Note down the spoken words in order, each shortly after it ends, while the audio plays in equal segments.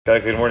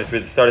Okay, good morning. So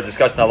we started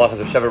discussing halachas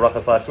of Sheva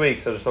Brachos last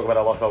week, so just talk about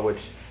halacha which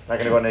I'm not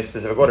going to go in any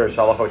specific order.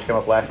 Halacha which came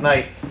up last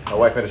night. My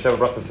wife made a Sheva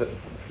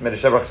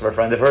Brachos for a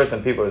friend of hers,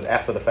 and people, it was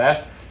after the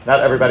fast.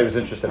 Not everybody was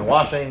interested in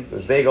washing. There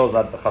was bagels.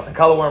 Not the chas and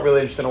kala weren't really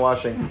interested in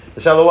washing.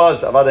 The shaila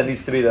was avada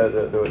needs to be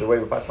the way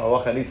we pass on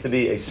halacha. It needs to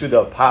be a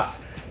suda of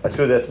pas. A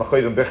suda that's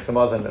machoyv and Brachos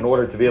hamazon in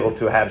order to be able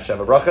to have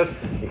Sheva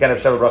Brachos. You can't have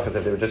Sheva Brachos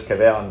if they were just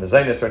kaveh on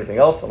mezainis or anything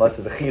else, unless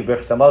there's a chiyuv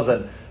Brachos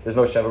hamazon. There's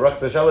no Sheva Brachos.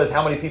 The shaila is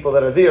how many people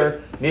that are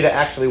there need to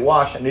actually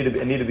wash and need to be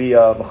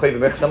machoyv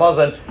and Brachos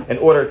hamazon in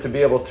order to be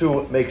able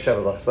to make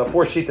Sheva Brachos. So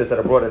 4 shitas that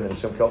are brought in the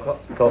Sum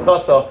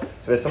Kolchasa,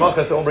 so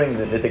Vesamachas, they all bring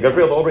the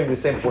Gabriel, they all bring the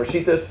same 4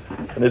 shitas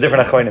from the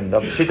different achronim. The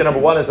shita number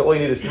 1 is that all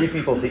you need is 3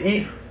 people to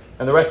eat,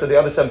 and the rest of the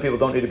other 7 people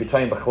don't need to be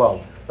tayim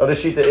b'chlal. The other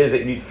shita is that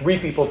you need 3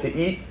 people to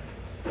eat,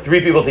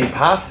 3 people to eat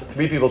pas,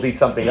 3 people to eat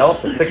something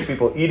else, and 6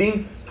 people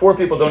eating. 4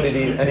 people don't need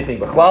to eat anything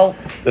b'chlal.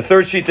 The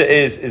third shita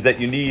is that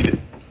you need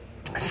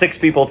 6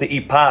 people to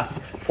eat pas,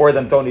 4 of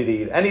them don't need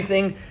to eat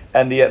anything.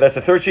 And that's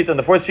the third shita. And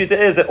the fourth shita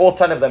is that all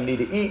 10 of them need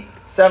to eat,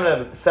 7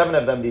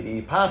 of them need to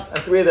eat pas,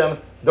 and 3 of them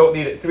don't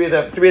need it. 3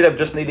 of them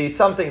just need to eat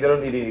something. They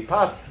don't need to eat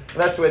pas.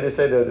 And that's the way they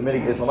say the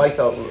minig is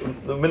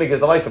lamaisa. The minig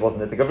is lamaisa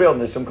both in the Gavril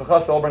and the Sum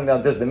Kachas. All bring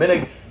down this. The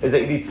minig is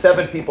that you need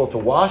 7 people to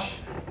wash,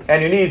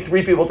 and you need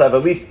 3 people to have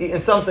at least eaten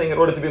something in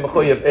order to be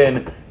mechoyev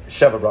in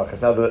Sheva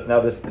Brachos.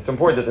 Now it's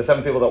important that the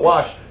 7 people that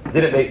wash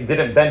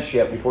didn't bench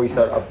yet before you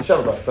start up the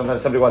Sheva Brachos.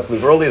 Sometimes somebody wants to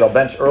leave early, they'll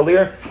bench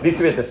earlier. It needs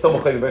to be that they're still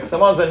mechoyev Brachos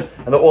hamazon,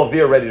 and they're all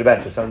there ready to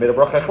bench. If someone made a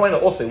bracha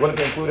achroina, also it wouldn't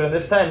be included in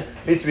this 10. It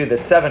needs to be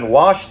that 7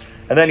 washed,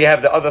 and then you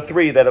have the other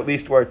 3 that at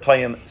least were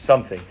tayim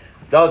something.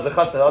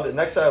 The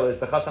next style is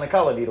the chas and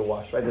kala need to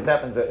wash, right? This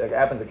happens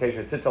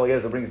occasionally. Tzitz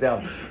Eliezer brings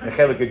down in the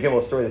Chelik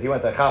Gimel story that he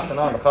went to chas and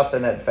the chas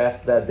had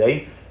fasted that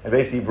day, and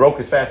basically he broke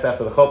his fast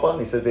after the chuppah. And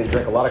he says that he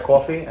drank a lot of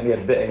coffee and he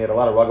had a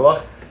lot of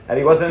raglach, and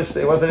he wasn't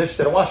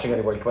interested in washing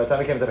anymore. By the time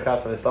he came to the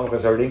chas and his stomach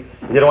was hurting,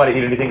 he didn't want to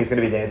eat anything. He's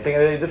going to be dancing,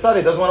 and he decided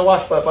he doesn't want to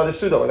wash by the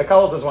suda, or the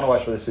kala doesn't want to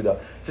wash by the suda.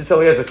 Tzitz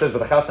Eliezer says,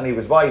 with the chasan he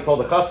was by, he told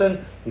the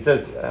chasan, he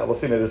says, we'll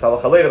see maybe this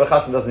halacha later, the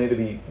chasan doesn't need to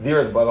be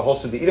there by the whole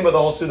suda, eat him by the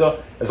whole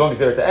suda, as long as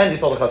they're at the end. He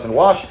told the chasan,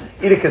 wash,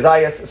 eat a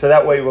kazayas, so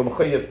that way we're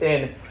mechuyev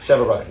in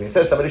Sheva Brachos. He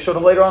says, somebody showed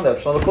him later on that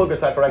Shlomo Kluger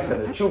type corrects in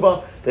the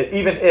tshuva, that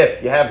even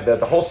if you have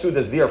the whole suda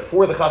is there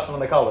for the chasan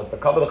and the kala, it's the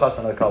cover the chasan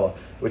and the kala,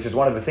 which is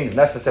one of the things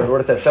necessary in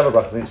order to have Sheva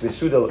Brachos. It needs to be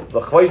suda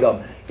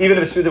l'chvaydam, even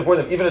if it's suda for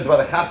them, even if it's by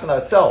the chasana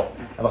itself,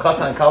 and the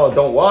chasana and kala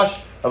don't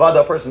wash,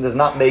 avada person does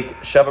not make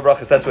Sheva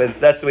Brachos.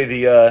 That's the way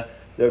the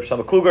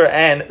Shlomo Kluger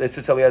and the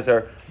Tzitz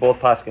Eliezer both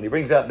paskin. He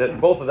brings out that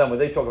both of them, when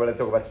they talk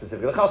about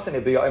specifically the chasan,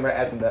 Ibn Yomer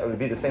adds that it would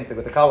be the same thing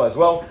with the kala as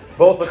well.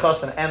 Both the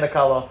chasan and the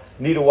kala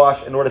need to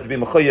wash in order to be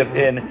mechoyev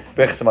in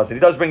Brachos hamazon. He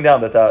does bring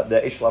down that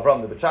the Eshel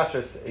Avram, the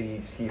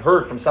Bechachas, he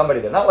heard from somebody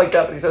that not like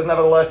that, but he says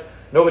nevertheless,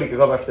 nobody could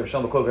go after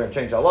Shlomo Kluger and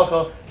change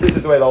halacha. This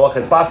is the way the halacha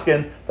is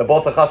paskin, that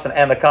both the chasan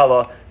and the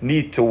kala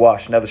need to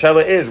wash. Now the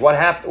shaila is, what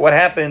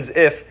happens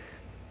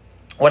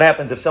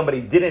if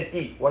somebody didn't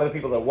eat? One of the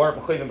people that weren't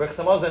mechuyev in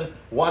Brachos hamazon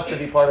wants to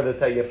be part of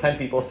the. You have 10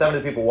 people, 7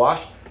 of the people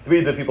washed, 3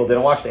 of the people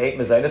didn't wash. They ate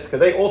mezainis. Could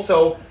they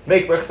also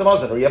make Brachos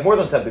hamazon? Or you have more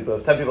than 10 people. You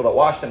have 10 people that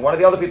washed, and one of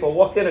the other people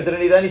walked in and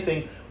didn't eat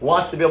anything.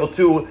 Wants to be able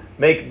to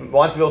make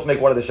one of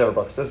the Sheva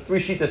Brachos. So there's 3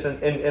 shitas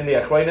in the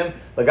achronim.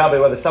 Lagabe,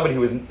 whether somebody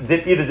who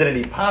either didn't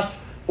eat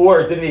pas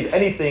or didn't eat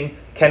anything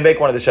can make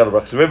one of the Sheva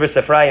Brachos. River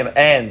Ephraim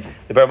and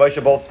the Bar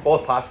Moshe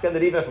both paskin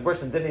that even if a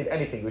person didn't eat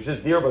anything, was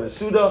just there by the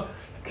suda,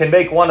 can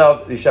make one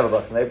of the Sheva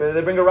Brachos.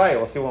 They bring a raya.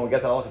 We'll see when we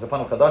get to halachas the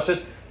panam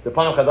chadashis. The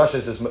panam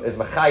chadashis is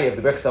mechayev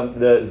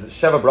the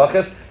Sheva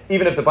Brachos,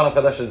 even if the panam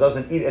chadashis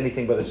doesn't eat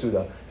anything but the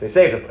suda. So they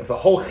say if the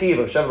whole chiyuv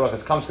of Sheva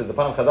Brachos comes because the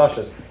panam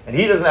chadashis, and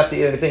he doesn't have to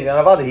eat anything, then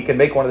avada he can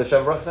make one of the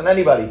Sheva Brachos, and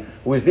anybody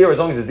who is there, as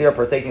long as he's there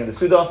partaking in the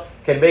suda,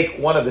 can make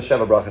one of the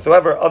Sheva Brachos.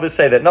 However, others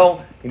say that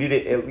no, you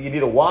need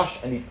to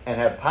wash and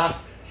have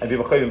pas and be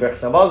mechoyev in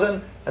Brachos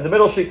hamazon. And the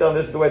middle shita, and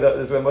this is the way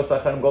most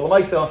achanim go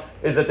lamaisa,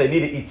 is that they need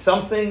to eat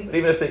something. But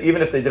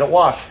even if they didn't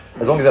wash,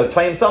 as long as they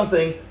tayim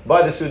something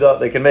by the suda,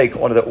 they can make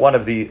one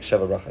of the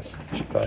Sheva Brachos.